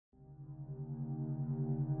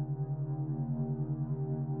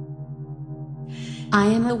I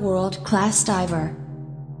am a world-class diver.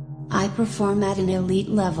 I perform at an elite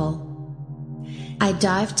level. I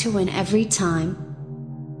dive to win every time.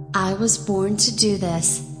 I was born to do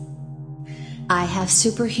this. I have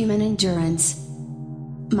superhuman endurance.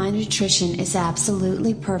 My nutrition is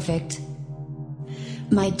absolutely perfect.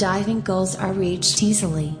 My diving goals are reached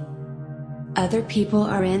easily. Other people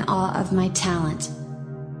are in awe of my talent.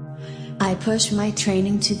 I push my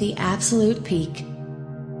training to the absolute peak.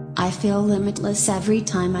 I feel limitless every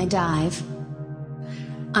time I dive.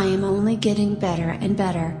 I am only getting better and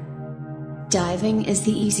better. Diving is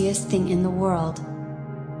the easiest thing in the world.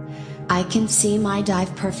 I can see my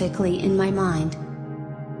dive perfectly in my mind.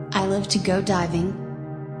 I live to go diving.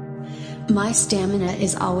 My stamina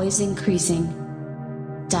is always increasing.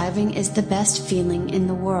 Diving is the best feeling in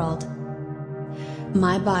the world.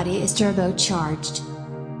 My body is turbocharged.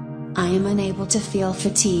 I am unable to feel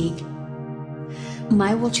fatigue.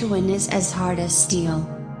 My will to win is as hard as steel.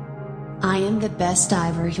 I am the best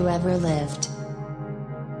diver who ever lived.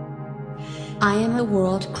 I am a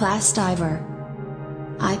world-class diver.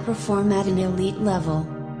 I perform at an elite level.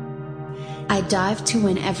 I dive to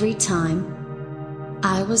win every time.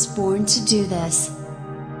 I was born to do this.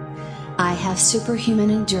 I have superhuman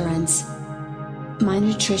endurance. My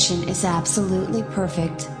nutrition is absolutely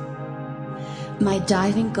perfect. My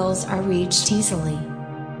diving goals are reached easily.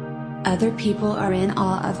 Other people are in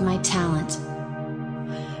awe of my talent.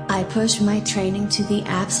 I push my training to the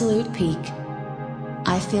absolute peak.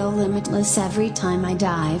 I feel limitless every time I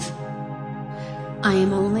dive. I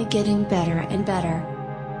am only getting better and better.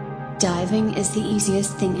 Diving is the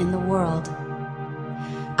easiest thing in the world.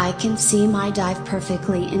 I can see my dive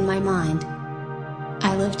perfectly in my mind.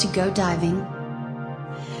 I live to go diving.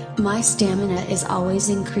 My stamina is always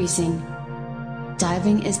increasing.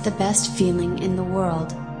 Diving is the best feeling in the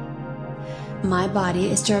world. My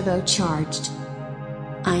body is turbocharged.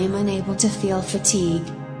 I am unable to feel fatigue.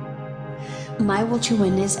 My will to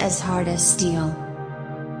win is as hard as steel.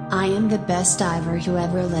 I am the best diver who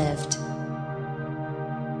ever lived.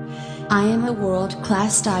 I am a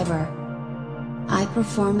world-class diver. I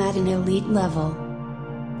perform at an elite level.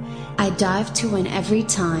 I dive to win every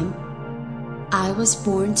time. I was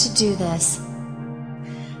born to do this.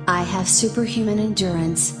 I have superhuman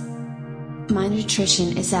endurance. My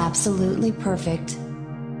nutrition is absolutely perfect.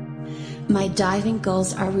 My diving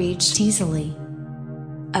goals are reached easily.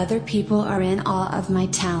 Other people are in awe of my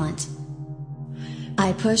talent.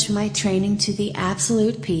 I push my training to the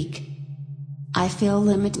absolute peak. I feel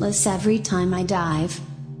limitless every time I dive.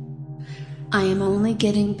 I am only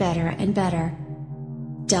getting better and better.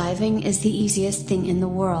 Diving is the easiest thing in the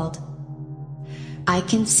world. I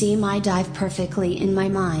can see my dive perfectly in my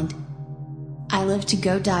mind. I live to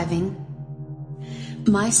go diving.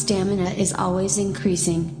 My stamina is always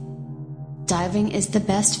increasing. Diving is the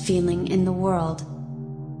best feeling in the world.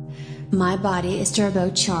 My body is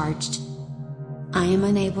turbocharged. I am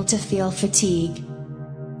unable to feel fatigue.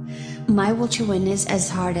 My will to win is as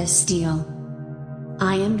hard as steel.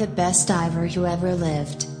 I am the best diver who ever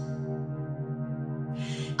lived.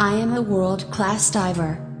 I am a world-class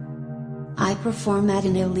diver. I perform at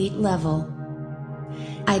an elite level.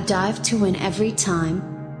 I dive to win every time.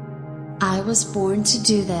 I was born to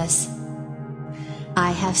do this.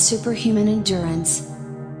 I have superhuman endurance.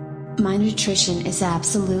 My nutrition is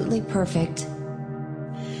absolutely perfect.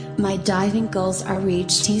 My diving goals are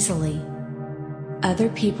reached easily. Other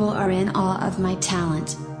people are in awe of my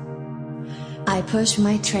talent. I push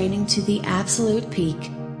my training to the absolute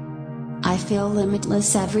peak. I feel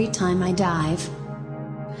limitless every time I dive.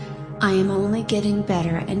 I am only getting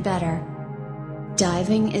better and better.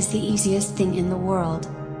 Diving is the easiest thing in the world.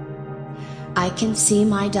 I can see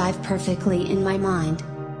my dive perfectly in my mind.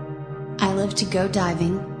 I live to go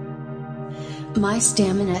diving. My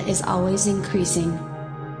stamina is always increasing.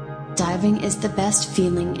 Diving is the best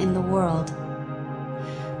feeling in the world.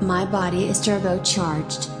 My body is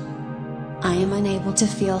turbocharged. I am unable to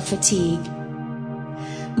feel fatigue.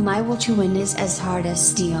 My will to win is as hard as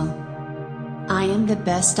steel. I am the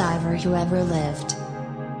best diver who ever lived.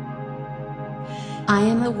 I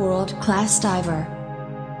am a world-class diver.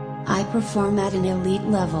 I perform at an elite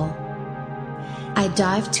level. I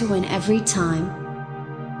dive to win every time.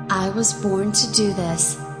 I was born to do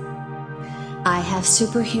this. I have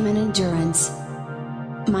superhuman endurance.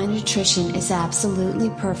 My nutrition is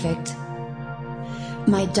absolutely perfect.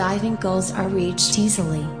 My diving goals are reached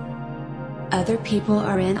easily. Other people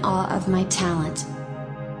are in awe of my talent.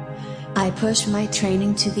 I push my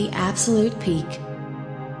training to the absolute peak.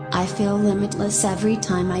 I feel limitless every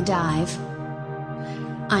time I dive.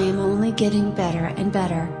 I am only getting better and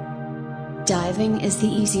better. Diving is the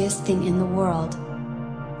easiest thing in the world.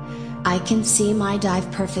 I can see my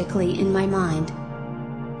dive perfectly in my mind.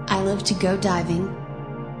 I love to go diving.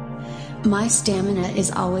 My stamina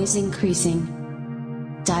is always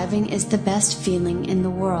increasing. Diving is the best feeling in the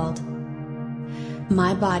world.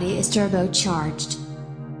 My body is turbocharged.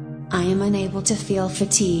 I am unable to feel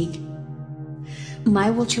fatigue.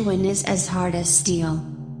 My will to win is as hard as steel.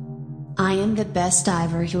 I am the best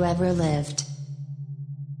diver who ever lived.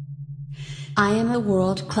 I am a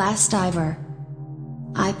world-class diver.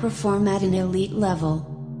 I perform at an elite level.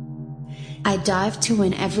 I dive to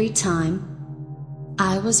win every time.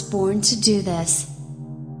 I was born to do this.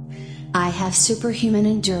 I have superhuman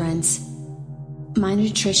endurance. My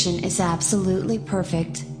nutrition is absolutely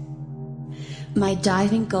perfect. My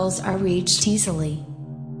diving goals are reached easily.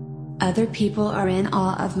 Other people are in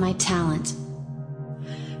awe of my talent.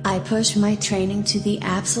 I push my training to the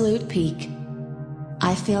absolute peak.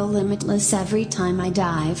 I feel limitless every time I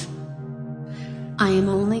dive. I am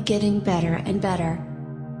only getting better and better.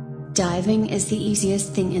 Diving is the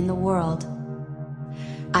easiest thing in the world.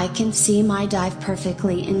 I can see my dive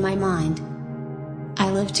perfectly in my mind. I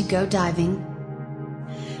love to go diving.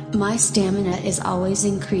 My stamina is always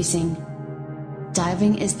increasing.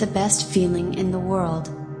 Diving is the best feeling in the world.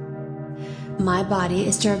 My body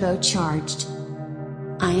is turbocharged.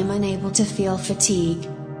 I am unable to feel fatigue.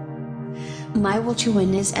 My will to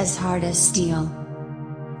win is as hard as steel.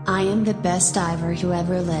 I am the best diver who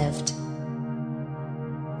ever lived.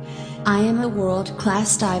 I am a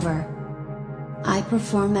world-class diver. I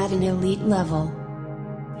perform at an elite level.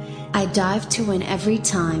 I dive to win every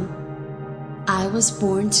time. I was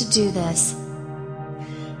born to do this.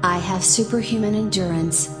 I have superhuman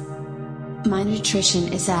endurance. My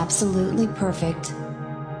nutrition is absolutely perfect.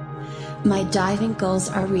 My diving goals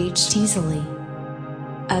are reached easily.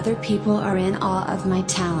 Other people are in awe of my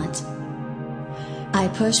talent. I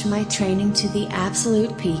push my training to the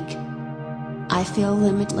absolute peak. I feel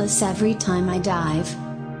limitless every time I dive.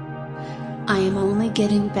 I am only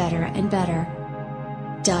getting better and better.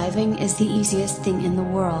 Diving is the easiest thing in the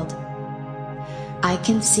world. I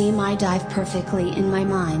can see my dive perfectly in my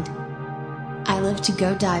mind. I love to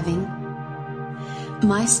go diving.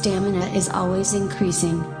 My stamina is always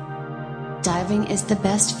increasing. Diving is the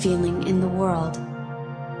best feeling in the world.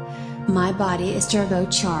 My body is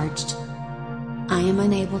turbocharged. I am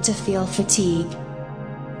unable to feel fatigue.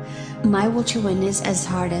 My will to win is as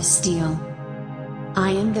hard as steel.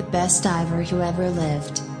 I am the best diver who ever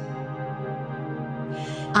lived.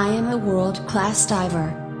 I am a world-class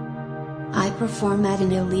diver. I perform at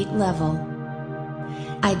an elite level.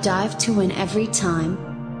 I dive to win every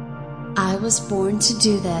time. I was born to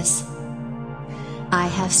do this. I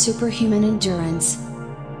have superhuman endurance.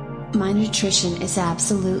 My nutrition is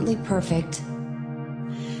absolutely perfect.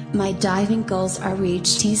 My diving goals are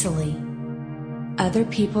reached easily. Other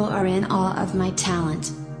people are in awe of my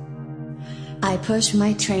talent. I push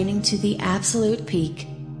my training to the absolute peak.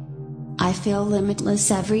 I feel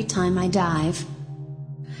limitless every time I dive.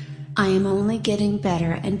 I am only getting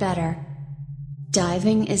better and better.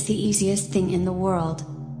 Diving is the easiest thing in the world.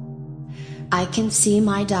 I can see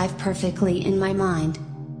my dive perfectly in my mind.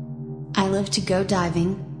 I love to go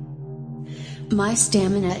diving. My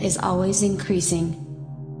stamina is always increasing.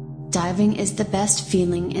 Diving is the best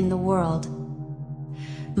feeling in the world.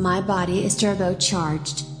 My body is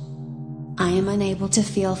turbocharged. I am unable to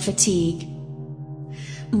feel fatigue.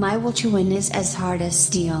 My will to win is as hard as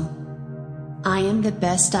steel. I am the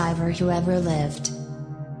best diver who ever lived.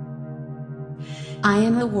 I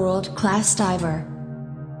am a world-class diver.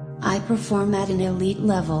 I perform at an elite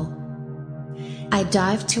level. I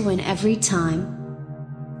dive to win every time.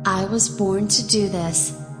 I was born to do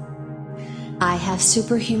this. I have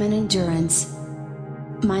superhuman endurance.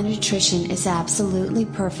 My nutrition is absolutely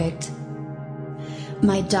perfect.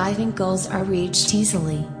 My diving goals are reached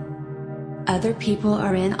easily. Other people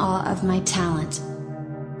are in awe of my talent.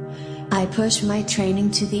 I push my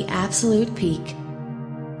training to the absolute peak.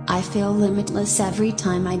 I feel limitless every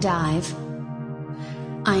time I dive.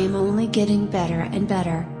 I am only getting better and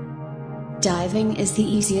better. Diving is the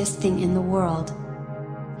easiest thing in the world.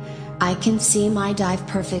 I can see my dive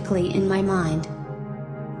perfectly in my mind.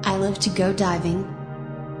 I love to go diving.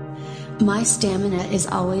 My stamina is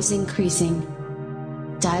always increasing.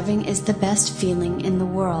 Diving is the best feeling in the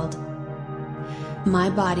world. My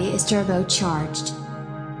body is turbocharged.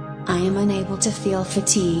 I am unable to feel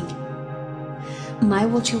fatigue. My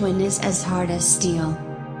will to win is as hard as steel.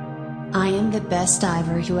 I am the best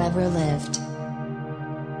diver who ever lived.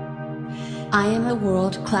 I am a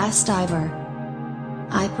world-class diver.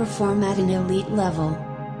 I perform at an elite level.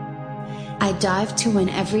 I dive to win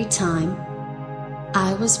every time.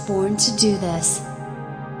 I was born to do this.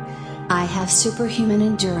 I have superhuman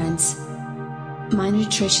endurance. My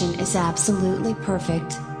nutrition is absolutely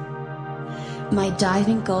perfect. My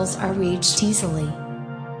diving goals are reached easily.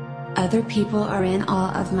 Other people are in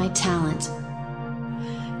awe of my talent.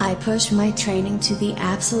 I push my training to the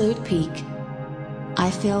absolute peak.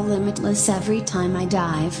 I feel limitless every time I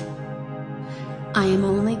dive. I am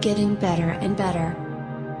only getting better and better.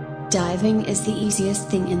 Diving is the easiest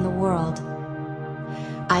thing in the world.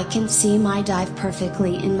 I can see my dive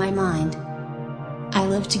perfectly in my mind. I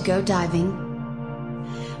live to go diving.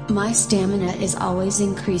 My stamina is always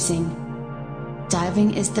increasing.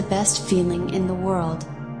 Diving is the best feeling in the world.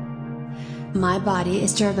 My body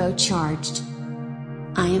is turbocharged.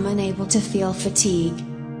 I am unable to feel fatigue.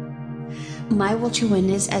 My will to win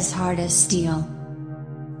is as hard as steel.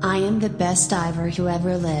 I am the best diver who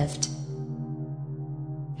ever lived.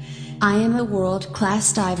 I am a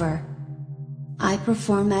world-class diver. I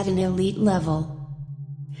perform at an elite level.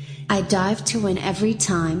 I dive to win every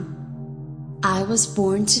time. I was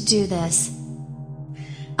born to do this.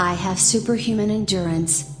 I have superhuman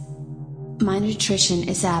endurance. My nutrition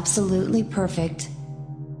is absolutely perfect.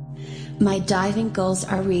 My diving goals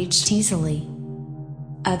are reached easily.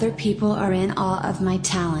 Other people are in awe of my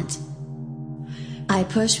talent. I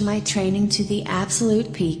push my training to the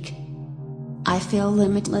absolute peak. I feel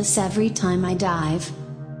limitless every time I dive.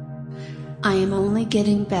 I am only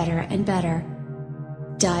getting better and better.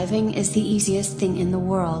 Diving is the easiest thing in the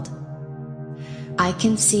world. I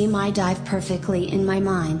can see my dive perfectly in my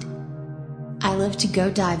mind. I live to go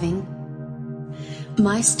diving.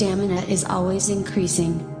 My stamina is always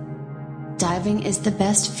increasing. Diving is the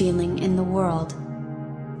best feeling in the world.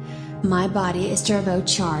 My body is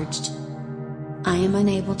turbocharged. I am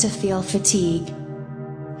unable to feel fatigue.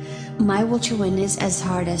 My will to win is as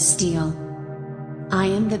hard as steel. I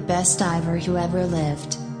am the best diver who ever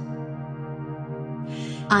lived.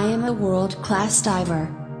 I am a world-class diver.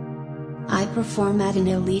 I perform at an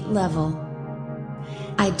elite level.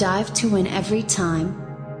 I dive to win every time.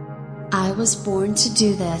 I was born to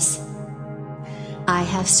do this. I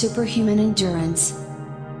have superhuman endurance.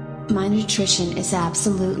 My nutrition is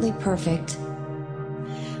absolutely perfect.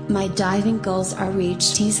 My diving goals are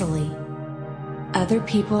reached easily. Other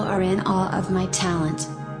people are in awe of my talent.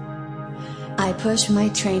 I push my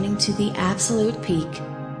training to the absolute peak.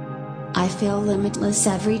 I feel limitless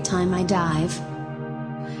every time I dive.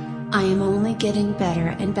 I am only getting better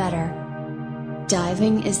and better.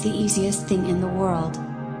 Diving is the easiest thing in the world.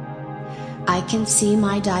 I can see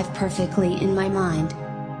my dive perfectly in my mind.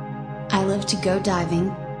 I live to go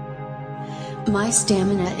diving. My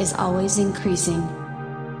stamina is always increasing.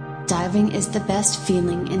 Diving is the best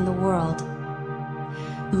feeling in the world.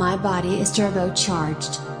 My body is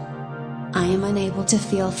turbocharged. I am unable to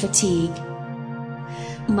feel fatigue.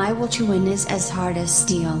 My will to win is as hard as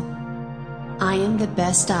steel. I am the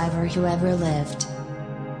best diver who ever lived.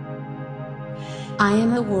 I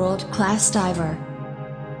am a world-class diver.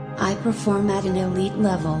 I perform at an elite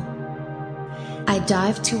level. I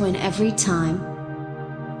dive to win every time.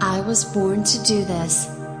 I was born to do this.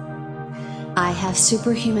 I have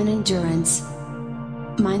superhuman endurance.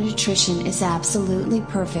 My nutrition is absolutely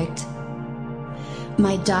perfect.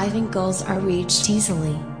 My diving goals are reached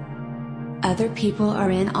easily. Other people are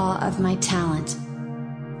in awe of my talent.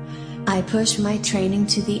 I push my training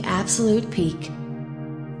to the absolute peak.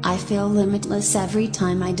 I feel limitless every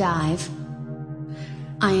time I dive.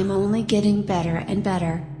 I am only getting better and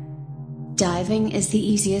better. Diving is the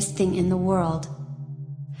easiest thing in the world.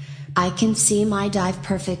 I can see my dive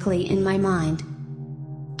perfectly in my mind.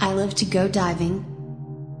 I live to go diving.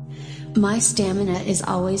 My stamina is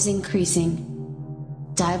always increasing.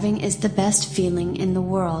 Diving is the best feeling in the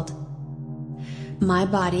world. My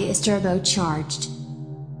body is turbocharged.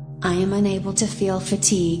 I am unable to feel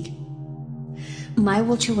fatigue. My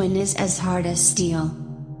will to win is as hard as steel.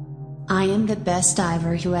 I am the best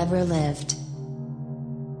diver who ever lived.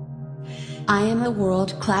 I am a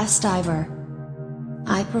world-class diver.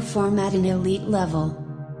 I perform at an elite level.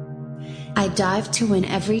 I dive to win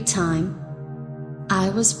every time. I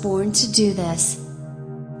was born to do this.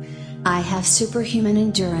 I have superhuman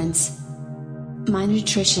endurance. My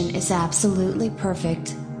nutrition is absolutely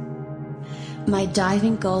perfect. My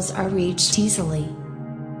diving goals are reached easily.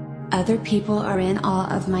 Other people are in awe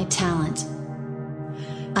of my talent.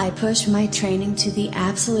 I push my training to the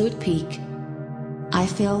absolute peak. I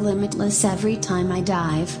feel limitless every time I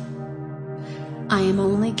dive. I am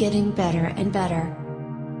only getting better and better.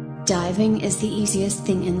 Diving is the easiest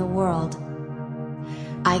thing in the world.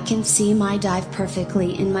 I can see my dive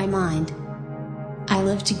perfectly in my mind. I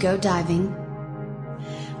live to go diving.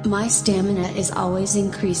 My stamina is always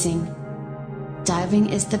increasing. Diving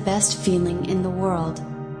is the best feeling in the world.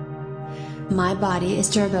 My body is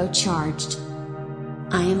turbocharged.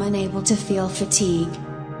 I am unable to feel fatigue.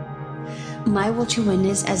 My will to win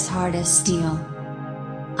is as hard as steel.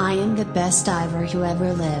 I am the best diver who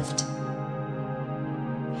ever lived.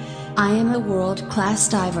 I am a world-class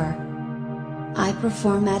diver. I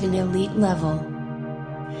perform at an elite level.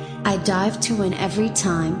 I dive to win every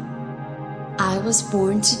time. I was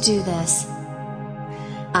born to do this.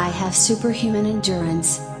 I have superhuman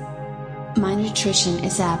endurance. My nutrition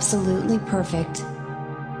is absolutely perfect.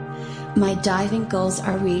 My diving goals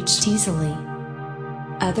are reached easily.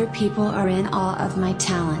 Other people are in awe of my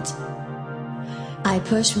talent. I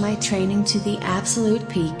push my training to the absolute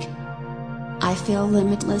peak. I feel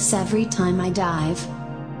limitless every time I dive.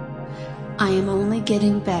 I am only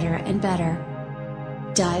getting better and better.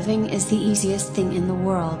 Diving is the easiest thing in the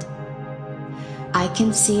world. I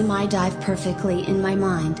can see my dive perfectly in my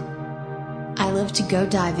mind. I live to go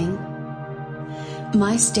diving.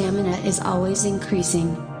 My stamina is always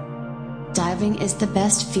increasing. Diving is the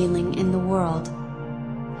best feeling in the world.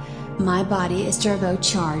 My body is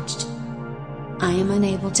turbocharged. I am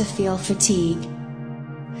unable to feel fatigue.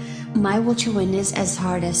 My will to win is as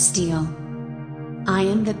hard as steel. I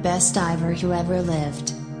am the best diver who ever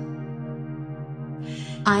lived.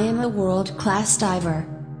 I am a world-class diver.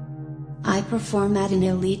 I perform at an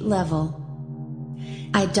elite level.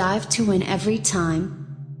 I dive to win every time.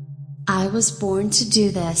 I was born to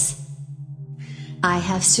do this. I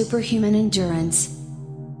have superhuman endurance.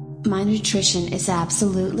 My nutrition is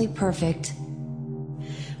absolutely perfect.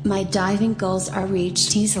 My diving goals are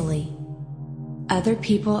reached easily. Other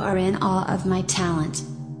people are in awe of my talent.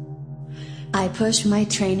 I push my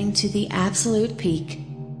training to the absolute peak.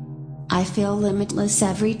 I feel limitless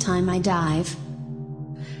every time I dive.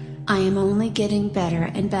 I am only getting better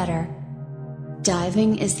and better.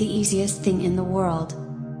 Diving is the easiest thing in the world.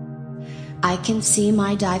 I can see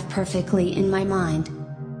my dive perfectly in my mind.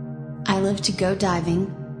 I live to go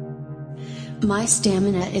diving. My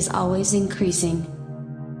stamina is always increasing.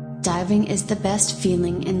 Diving is the best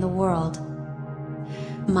feeling in the world.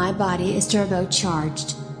 My body is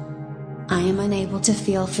turbocharged. I am unable to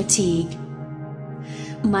feel fatigue.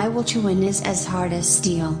 My will to win is as hard as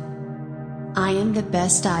steel. I am the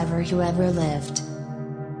best diver who ever lived.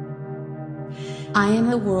 I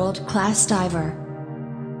am a world-class diver.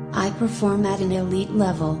 I perform at an elite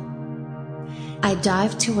level. I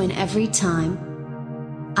dive to win every time.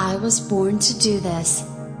 I was born to do this.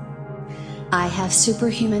 I have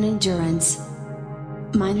superhuman endurance.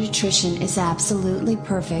 My nutrition is absolutely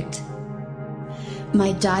perfect.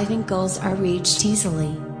 My diving goals are reached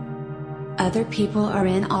easily. Other people are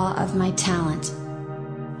in awe of my talent.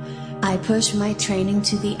 I push my training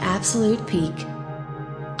to the absolute peak.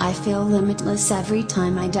 I feel limitless every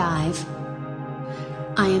time I dive.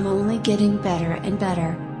 I am only getting better and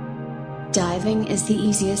better. Diving is the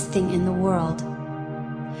easiest thing in the world.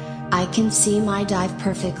 I can see my dive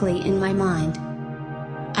perfectly in my mind.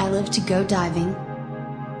 I live to go diving.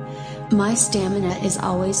 My stamina is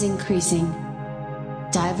always increasing.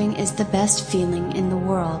 Diving is the best feeling in the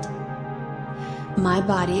world. My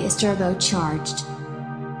body is turbocharged.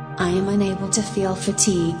 I am unable to feel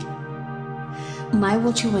fatigue. My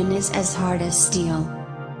will to win is as hard as steel.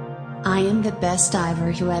 I am the best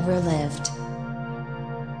diver who ever lived.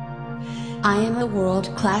 I am a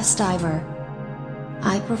world-class diver.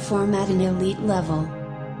 I perform at an elite level.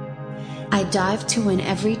 I dive to win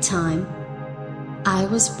every time. I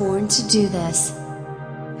was born to do this.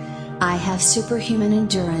 I have superhuman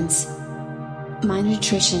endurance. My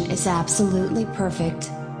nutrition is absolutely perfect.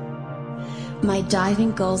 My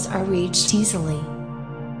diving goals are reached easily.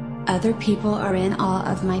 Other people are in awe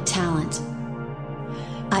of my talent.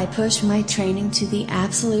 I push my training to the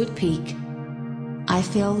absolute peak. I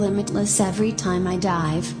feel limitless every time I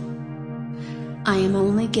dive. I am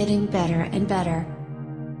only getting better and better.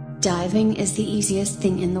 Diving is the easiest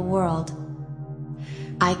thing in the world.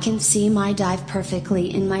 I can see my dive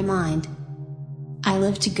perfectly in my mind. I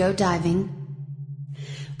live to go diving.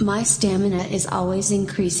 My stamina is always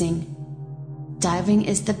increasing. Diving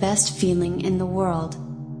is the best feeling in the world.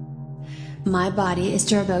 My body is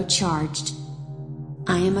turbocharged.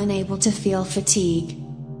 I am unable to feel fatigue.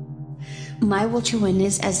 My will to win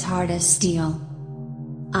is as hard as steel.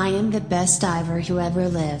 I am the best diver who ever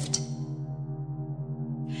lived.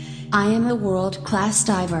 I am a world-class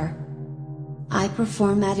diver. I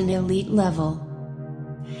perform at an elite level.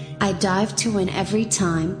 I dive to win every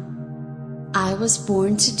time. I was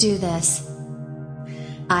born to do this.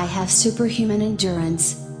 I have superhuman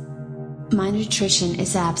endurance. My nutrition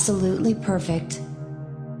is absolutely perfect.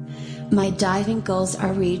 My diving goals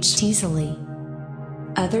are reached easily.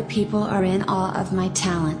 Other people are in awe of my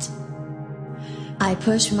talent. I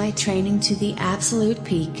push my training to the absolute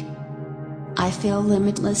peak. I feel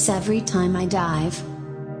limitless every time I dive.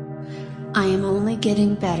 I am only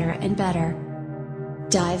getting better and better.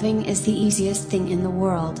 Diving is the easiest thing in the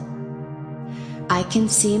world. I can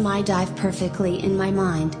see my dive perfectly in my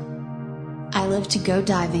mind. I live to go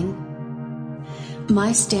diving.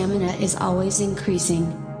 My stamina is always increasing.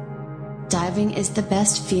 Diving is the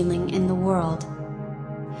best feeling in the world.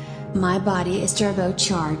 My body is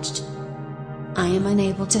turbocharged. I am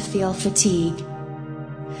unable to feel fatigue.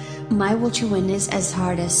 My will to win is as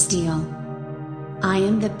hard as steel. I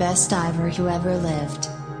am the best diver who ever lived.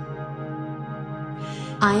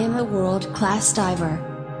 I am a world-class diver.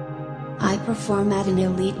 I perform at an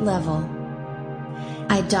elite level.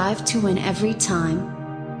 I dive to win every time.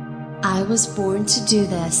 I was born to do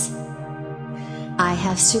this. I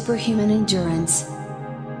have superhuman endurance.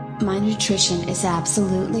 My nutrition is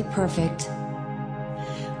absolutely perfect.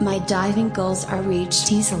 My diving goals are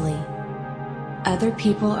reached easily. Other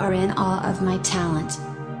people are in awe of my talent.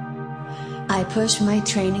 I push my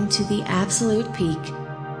training to the absolute peak.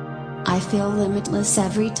 I feel limitless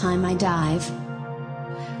every time I dive.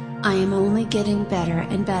 I am only getting better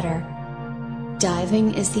and better.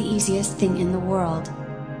 Diving is the easiest thing in the world.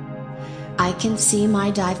 I can see my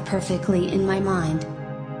dive perfectly in my mind.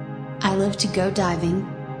 I live to go diving.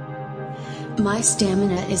 My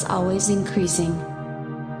stamina is always increasing.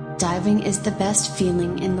 Diving is the best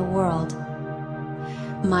feeling in the world.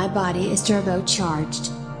 My body is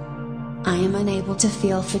turbocharged. I am unable to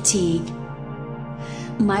feel fatigue.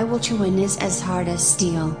 My will to win is as hard as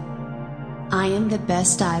steel. I am the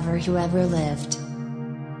best diver who ever lived.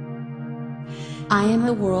 I am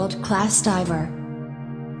a world-class diver.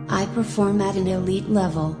 I perform at an elite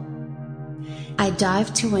level. I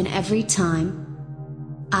dive to win every time.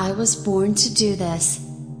 I was born to do this.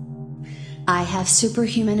 I have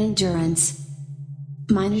superhuman endurance.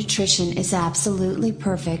 My nutrition is absolutely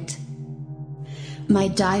perfect. My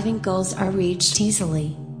diving goals are reached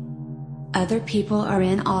easily. Other people are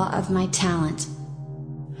in awe of my talent.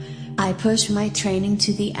 I push my training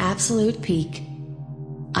to the absolute peak.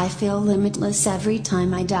 I feel limitless every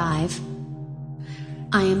time I dive.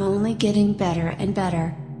 I am only getting better and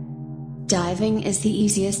better. Diving is the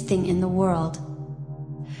easiest thing in the world.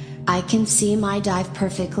 I can see my dive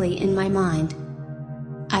perfectly in my mind.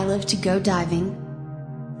 I live to go diving.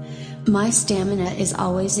 My stamina is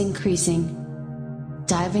always increasing.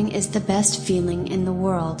 Diving is the best feeling in the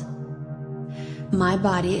world. My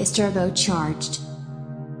body is turbocharged.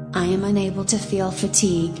 I am unable to feel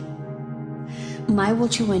fatigue. My will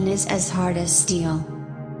to win is as hard as steel.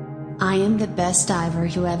 I am the best diver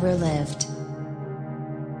who ever lived.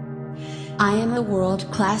 I am a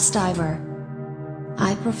world-class diver.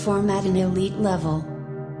 I perform at an elite level.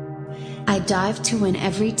 I dive to win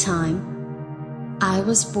every time. I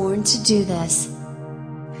was born to do this.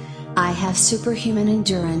 I have superhuman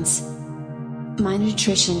endurance. My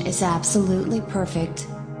nutrition is absolutely perfect.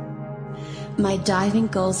 My diving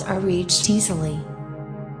goals are reached easily.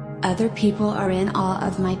 Other people are in awe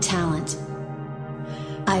of my talent.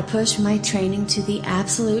 I push my training to the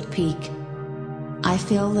absolute peak. I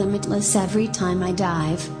feel limitless every time I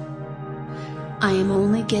dive. I am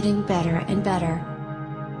only getting better and better.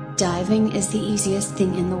 Diving is the easiest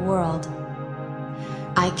thing in the world.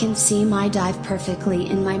 I can see my dive perfectly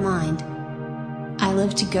in my mind. I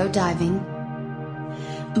live to go diving.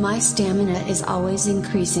 My stamina is always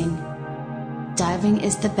increasing. Diving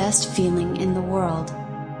is the best feeling in the world.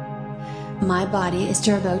 My body is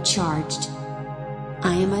turbocharged.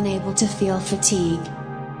 I am unable to feel fatigue.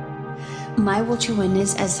 My will to win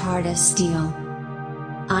is as hard as steel.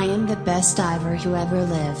 I am the best diver who ever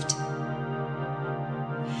lived.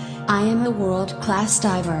 I am a world-class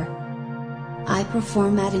diver. I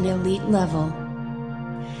perform at an elite level.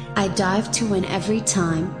 I dive to win every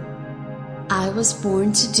time. I was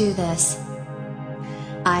born to do this.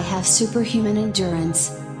 I have superhuman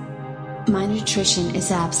endurance. My nutrition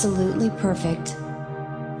is absolutely perfect.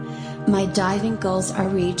 My diving goals are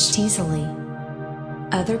reached easily.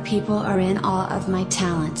 Other people are in awe of my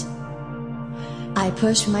talent. I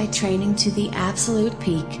push my training to the absolute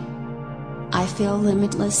peak. I feel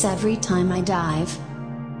limitless every time I dive.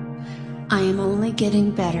 I am only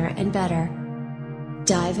getting better and better.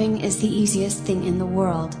 Diving is the easiest thing in the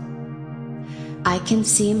world. I can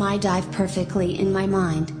see my dive perfectly in my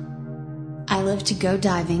mind. I live to go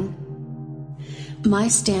diving. My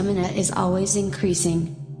stamina is always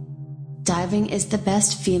increasing. Diving is the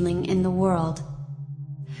best feeling in the world.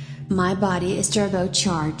 My body is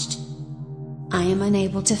turbocharged. I am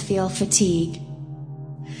unable to feel fatigue.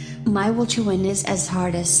 My will to win is as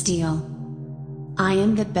hard as steel. I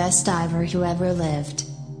am the best diver who ever lived.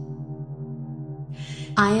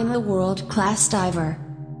 I am a world-class diver.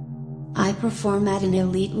 I perform at an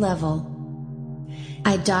elite level.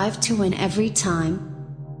 I dive to win every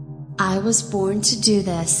time. I was born to do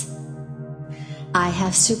this. I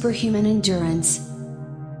have superhuman endurance.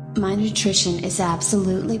 My nutrition is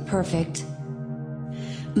absolutely perfect.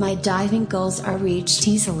 My diving goals are reached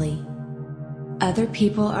easily. Other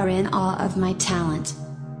people are in awe of my talent.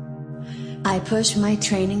 I push my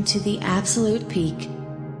training to the absolute peak.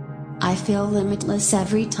 I feel limitless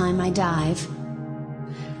every time I dive.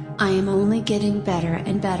 I am only getting better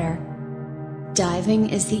and better. Diving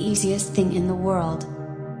is the easiest thing in the world.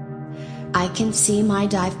 I can see my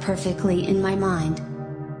dive perfectly in my mind.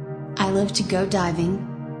 I live to go diving.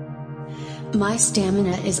 My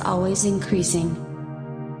stamina is always increasing.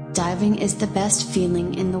 Diving is the best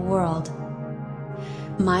feeling in the world.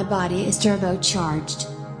 My body is turbocharged.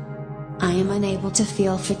 I am unable to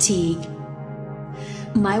feel fatigue.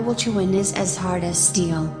 My will to win is as hard as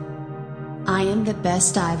steel. I am the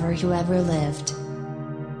best diver who ever lived.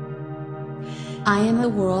 I am a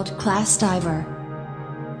world-class diver.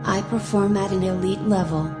 I perform at an elite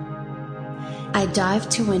level. I dive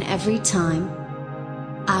to win every time.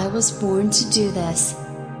 I was born to do this.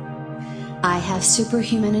 I have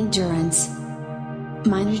superhuman endurance.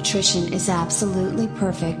 My nutrition is absolutely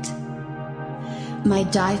perfect. My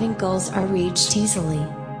diving goals are reached easily.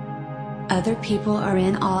 Other people are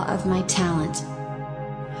in awe of my talent.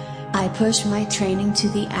 I push my training to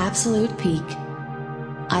the absolute peak.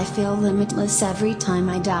 I feel limitless every time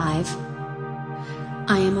I dive.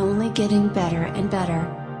 I am only getting better and better.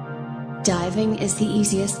 Diving is the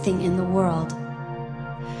easiest thing in the world.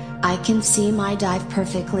 I can see my dive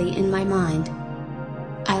perfectly in my mind.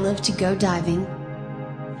 I live to go diving.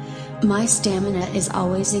 My stamina is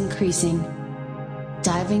always increasing.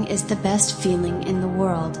 Diving is the best feeling in the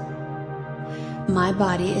world. My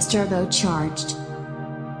body is turbocharged.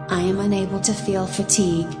 I am unable to feel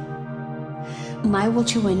fatigue. My will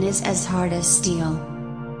to win is as hard as steel.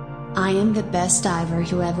 I am the best diver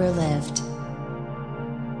who ever lived.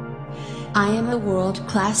 I am a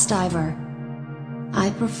world-class diver. I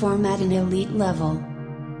perform at an elite level.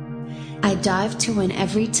 I dive to win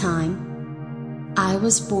every time. I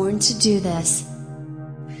was born to do this.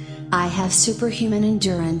 I have superhuman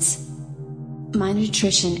endurance. My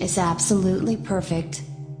nutrition is absolutely perfect.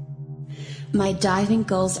 My diving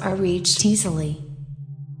goals are reached easily.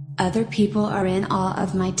 Other people are in awe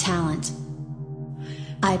of my talent.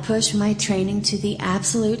 I push my training to the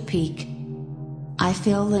absolute peak. I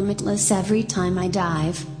feel limitless every time I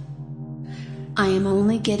dive. I am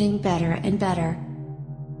only getting better and better.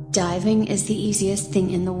 Diving is the easiest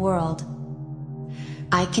thing in the world.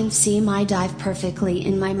 I can see my dive perfectly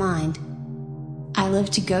in my mind. I live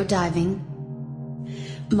to go diving.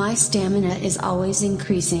 My stamina is always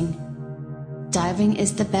increasing. Diving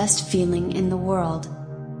is the best feeling in the world.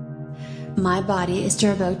 My body is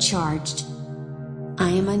turbocharged. I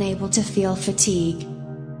am unable to feel fatigue.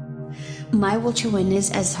 My will to win is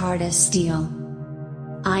as hard as steel.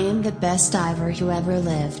 I am the best diver who ever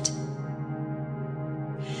lived.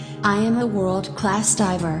 I am a world-class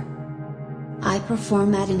diver. I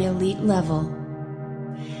perform at an elite level.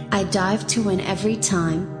 I dive to win every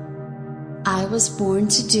time. I was born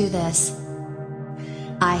to do this.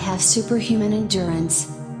 I have superhuman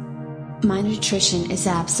endurance. My nutrition is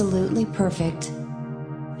absolutely perfect.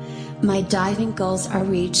 My diving goals are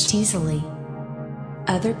reached easily.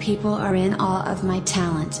 Other people are in awe of my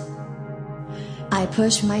talent. I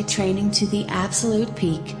push my training to the absolute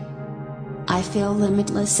peak. I feel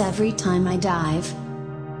limitless every time I dive.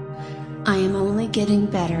 I am only getting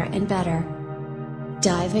better and better.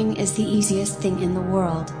 Diving is the easiest thing in the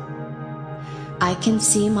world. I can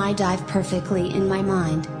see my dive perfectly in my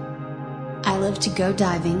mind. I live to go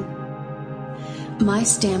diving. My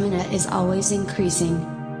stamina is always increasing.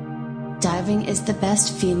 Diving is the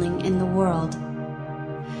best feeling in the world.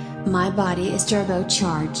 My body is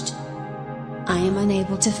turbocharged. I am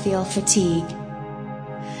unable to feel fatigue.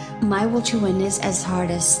 My will to win is as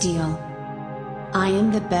hard as steel. I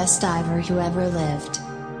am the best diver who ever lived.